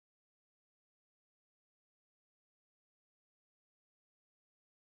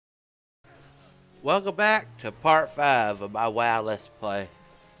Welcome back to part 5 of my WoW Let's Play.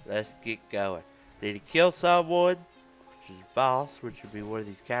 Let's get going. Need to kill someone, which is boss, which would be one of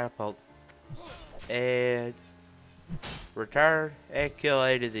these catapults. And return and kill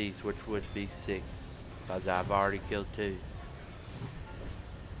 8 of these, which would be 6. Because I've already killed 2.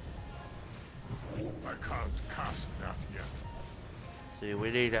 I can't cast that yet. See, we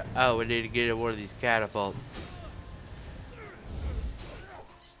need to get in one of these catapults.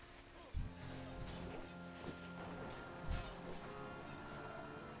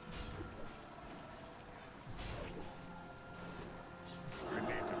 We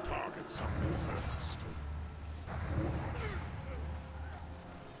need to target something first.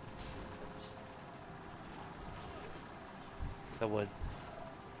 Someone.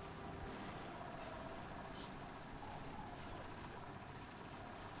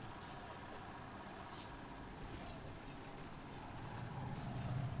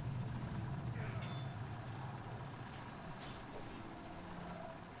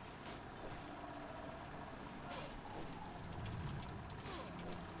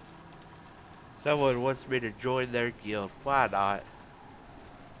 Someone wants me to join their guild. Why not?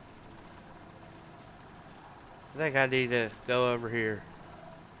 I think I need to go over here.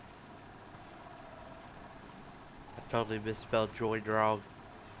 I totally misspelled join wrong.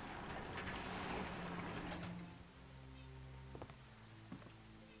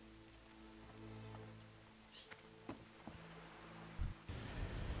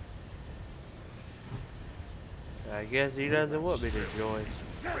 I guess he doesn't want me to join.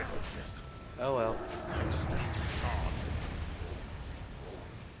 Oh well.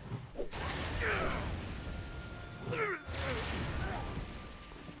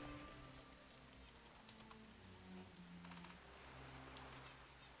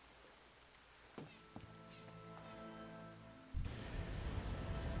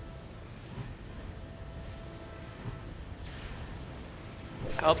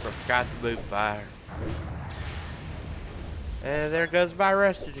 I hope I forgot to move fire. And there goes my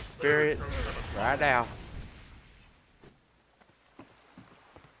resting experience right now.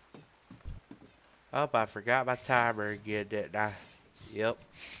 Oh, I forgot my timer again, didn't I? Yep.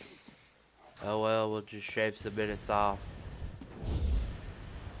 Oh well, we'll just shave some minutes off.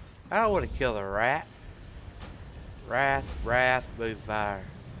 I don't want to kill a rat. Wrath, move fire.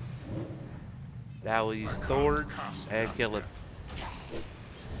 Now we'll use swords and kill him.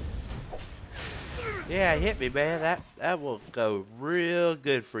 Yeah, hit me, man. That will go real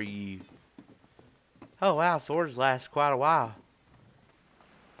good for you. Oh wow, swords last quite a while.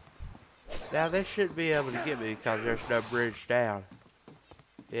 Now they shouldn't be able to get me because there's no bridge down.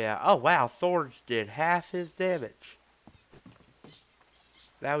 Yeah. Oh wow, thorns did half his damage.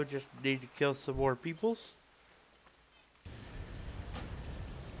 Now we just need to kill some more peoples.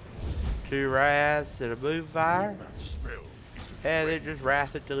 2 wraths and a move fire. And then just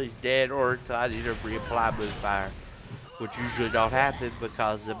wrath until he's dead, or until I need to reapply move fire, which usually don't happen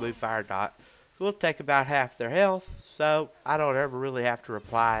because the move fire dot will take about half their health, so I don't ever really have to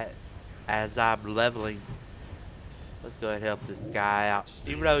reply it as I'm leveling. Let's go ahead and help this guy out,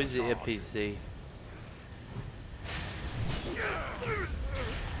 even though he's an NPC.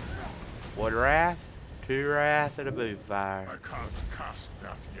 1 wrath, 2 wrath, and a move fire. I can't cast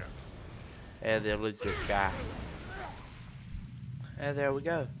that yet. And then lose this guy. And there we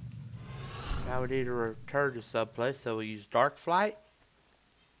go. Now we need to return to someplace, so we use Dark Flight.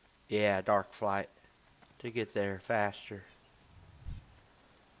 Yeah, Dark Flight to get there faster.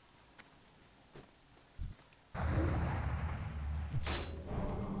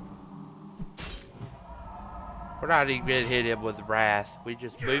 We're not even gonna hit him with Wrath. We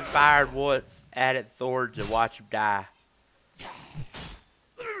just move fired once, added thorns, and watch him die.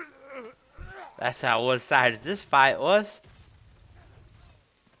 That's how one-sided this fight was.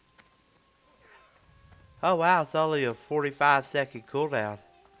 Oh wow, it's only a 45-second cooldown.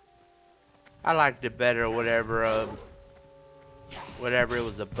 I liked it better whenever it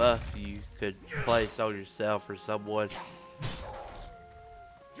was a buff you could place on yourself or someone.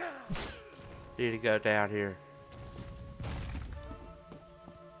 Need to go down here.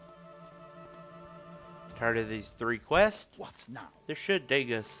 Turn in these 3 quests. What now? This should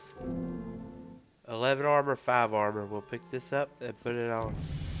dig us. 11 armor, 5 armor. We'll pick this up and put it on.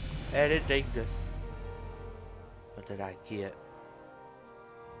 And it digged us. What did I get?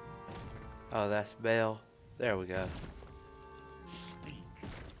 Oh, that's Bell. There we go.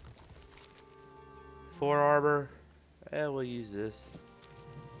 4 armor. And we'll use this.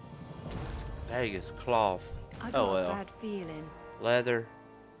 Dang, it's cloth. I Oh got well. a bad feeling. Leather.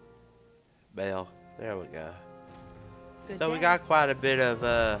 Bell. There we go. Good So we day. got quite a bit of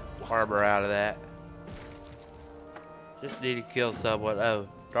armor out of that. Just need to kill someone. Oh,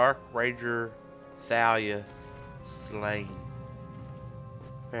 Dark Ranger Thalia slain.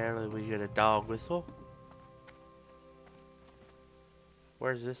 Apparently we get a dog whistle.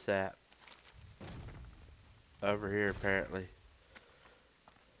 Where's this at? Over here apparently.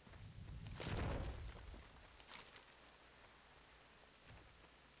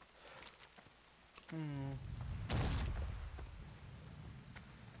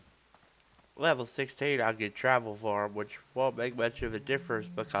 Level 16 I'll get travel farm, which won't make much of a difference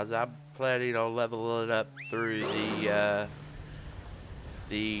because I'm planning on leveling up through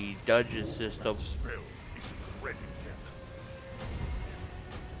the dungeon system.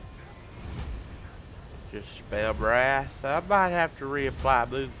 Just spell wrath. I might have to reapply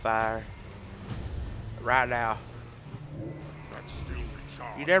Moonfire right now.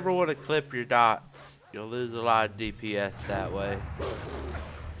 You never want to clip your dots. You'll lose a lot of DPS that way.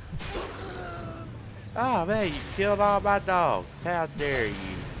 Oh man, you killed all my dogs. How dare you?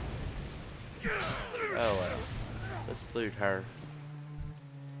 Oh well. Let's loot her.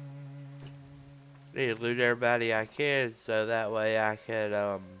 Need to loot everybody I can so that way I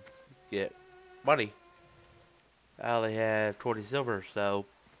can get money. I only have 20 silver, so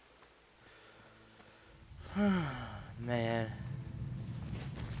man.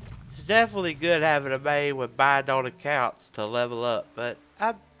 It's definitely good having a main with bind on accounts to level up, but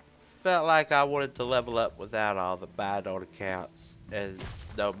I felt like I wanted to level up without all the bind on accounts and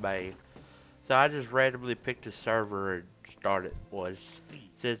no main. So I just randomly picked a server and started one.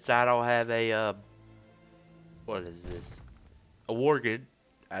 Since I don't have a what is this? A Worgen,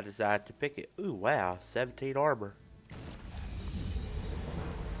 I decided to pick it. Ooh wow, 17 armor.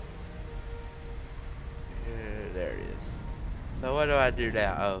 There it is. So what do I do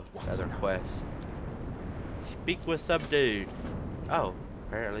now? Oh, another quest. Speak with some dude. Oh,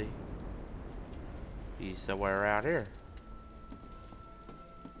 apparently he's somewhere around here.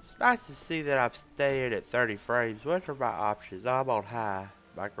 It's nice to see that I'm staying at 30 frames. What are my options? I'm on high.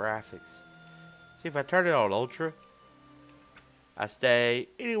 My graphics. See, if I turn it on ultra, I stay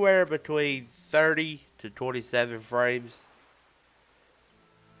anywhere between 30 to 27 frames.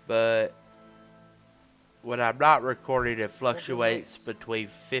 But when I'm not recording, it fluctuates between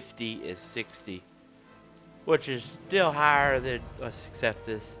 50 and 60. Which is still higher than, let's accept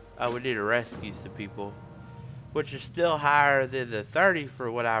this. Oh, we need to rescue some people. Which is still higher than the 30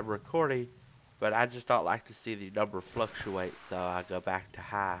 for what I'm recording. But I just don't like to see the number fluctuate, so I go back to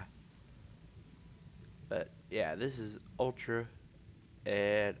high. But yeah, this is ultra.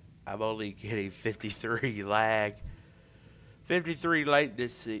 And I'm only getting 53 lag. 53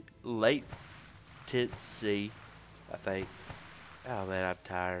 latency, I think. Oh man, I'm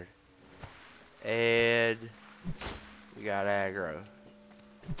tired. And we got aggro.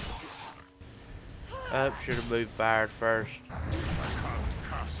 Oh, should have moved fired first.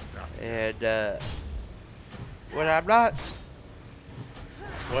 And when I'm not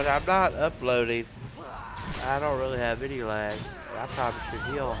uploading, I don't really have any lag. I probably should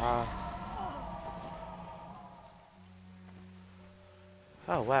heal, huh?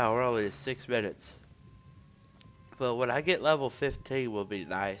 Oh wow, we're only at 6 minutes. But when I get level 15 will be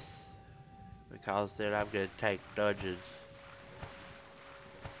nice. Because then I'm going to take dungeons.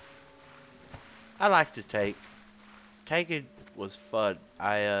 I like to take. Taking was fun.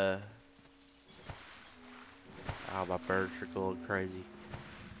 Oh, my birds are going crazy.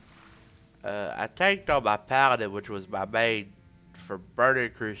 I tanked on my paladin, which was my main for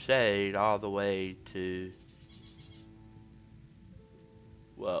Burning Crusade, all the way to,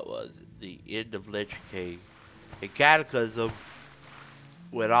 what was it? The end of Lich King. In Cataclysm,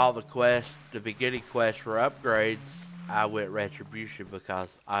 when all the quests, the beginning quests were upgrades, I went Retribution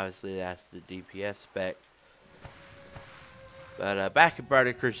because obviously that's the DPS spec. But back in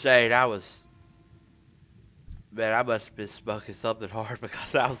Burning Crusade, I must have been smoking something hard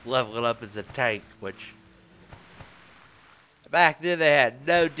because I was leveling up as a tank, which back then they had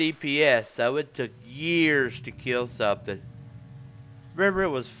no DPS, so it took years to kill something. Remember it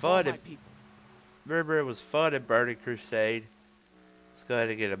was fun in Burning Crusade. Let's go ahead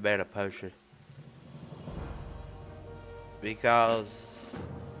and get a mana potion. Because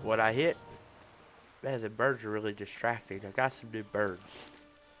when I hit, man, the birds are really distracting. I got some new birds.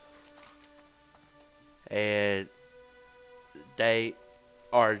 And they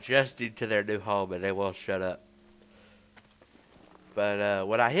are adjusting to their new home and they won't shut up. But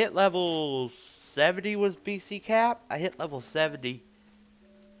when I hit level 70 was BC cap, I hit level 70.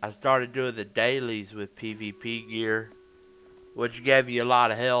 I started doing the dailies with PvP gear, which gave you a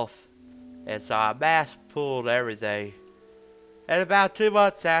lot of health. And so I mass pulled everything. And about 2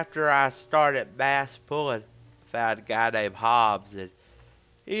 months after I started mass pulling, found a guy named Hobbs, and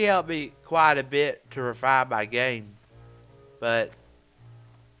he helped me quite a bit to refine my game. But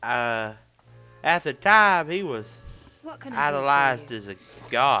at the time, he was What can I do for idolized you? as a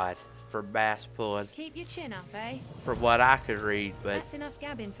god for bass pulling, Keep your chin up, eh? from what I could read. But That's enough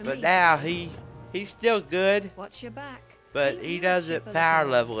gabbing for me. now he's still good, Watch your back. but Ain't he you a doesn't chipper power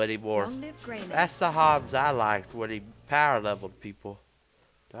little level anymore. Long live Grey Neck. That's the Hobbs I liked, when he power leveled people.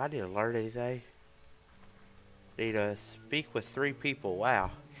 Do I need to learn anything? Need to speak with 3 people.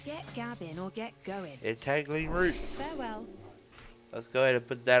 Wow. Get gabbing or get going. Entangling roots. Farewell. Let's go ahead and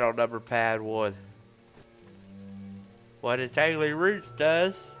put that on number pad 1. What entangling roots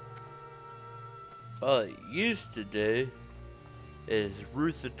does, well, it used to do, is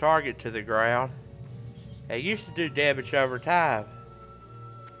root the target to the ground. It used to do damage over time.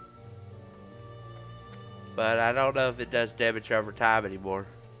 But I don't know if it does damage over time anymore.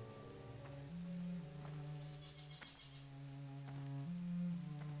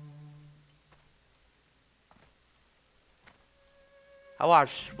 I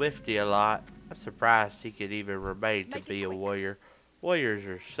watch Swifty a lot. I'm surprised he could even remain to be a warrior. Warriors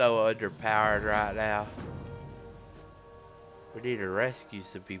are so underpowered right now. We need to rescue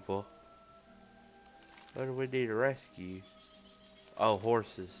some people. What do we need to rescue? Oh,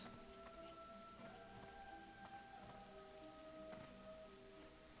 horses.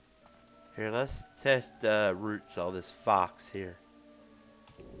 Here, let's test the roots on this fox here.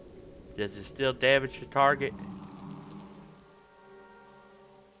 Does it still damage the target?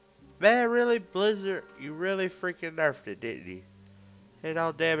 Man, really, Blizzard, you really freaking nerfed it, didn't you? It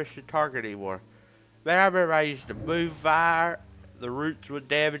don't damage the target anymore. Man, I remember I used to move fire, the roots would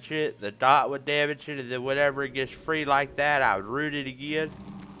damage it, the dot would damage it, and then whenever it gets free like that, I would root it again.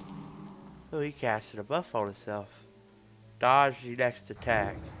 Oh, he casted a buff on himself. Dodge the next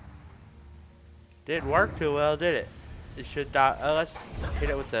attack. Didn't work too well, did it? It should dodge. Oh, let's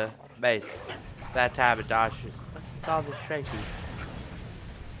hit it with the mace. That time it dodged it. Let's call this shaky.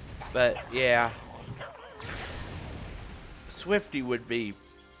 But yeah, Swifty would be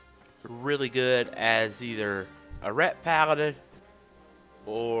really good as either a rep paladin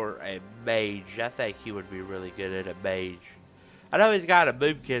or a mage. I think he would be really good at a mage. I know he's got a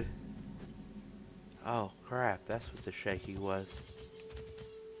boomkin. Oh crap, that's what the shaky was.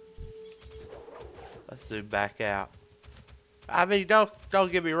 Let's zoom back out. I mean, don't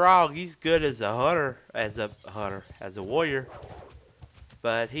get me wrong, he's good as a hunter, as a warrior.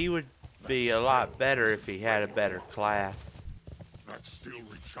 But he would be a lot better if he had a better class. That's still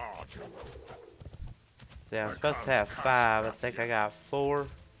recharging. See, I'm supposed to have 5. I think I got 4.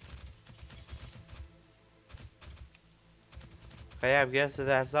 Okay, I'm guessing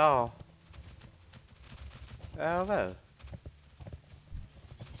that's all. I don't know.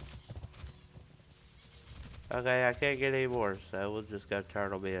 Okay, I can't get any more, so we'll just go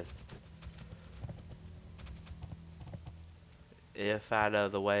turn them in. If I know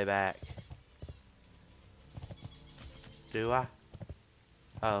the way back. Do I?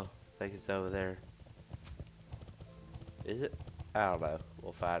 Oh, I think it's over there. Is it? I don't know.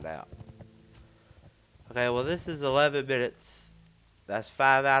 We'll find out. Okay, well this is 11 minutes. That's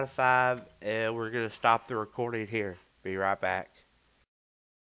 5 out of 5, and we're going to stop the recording here. Be right back.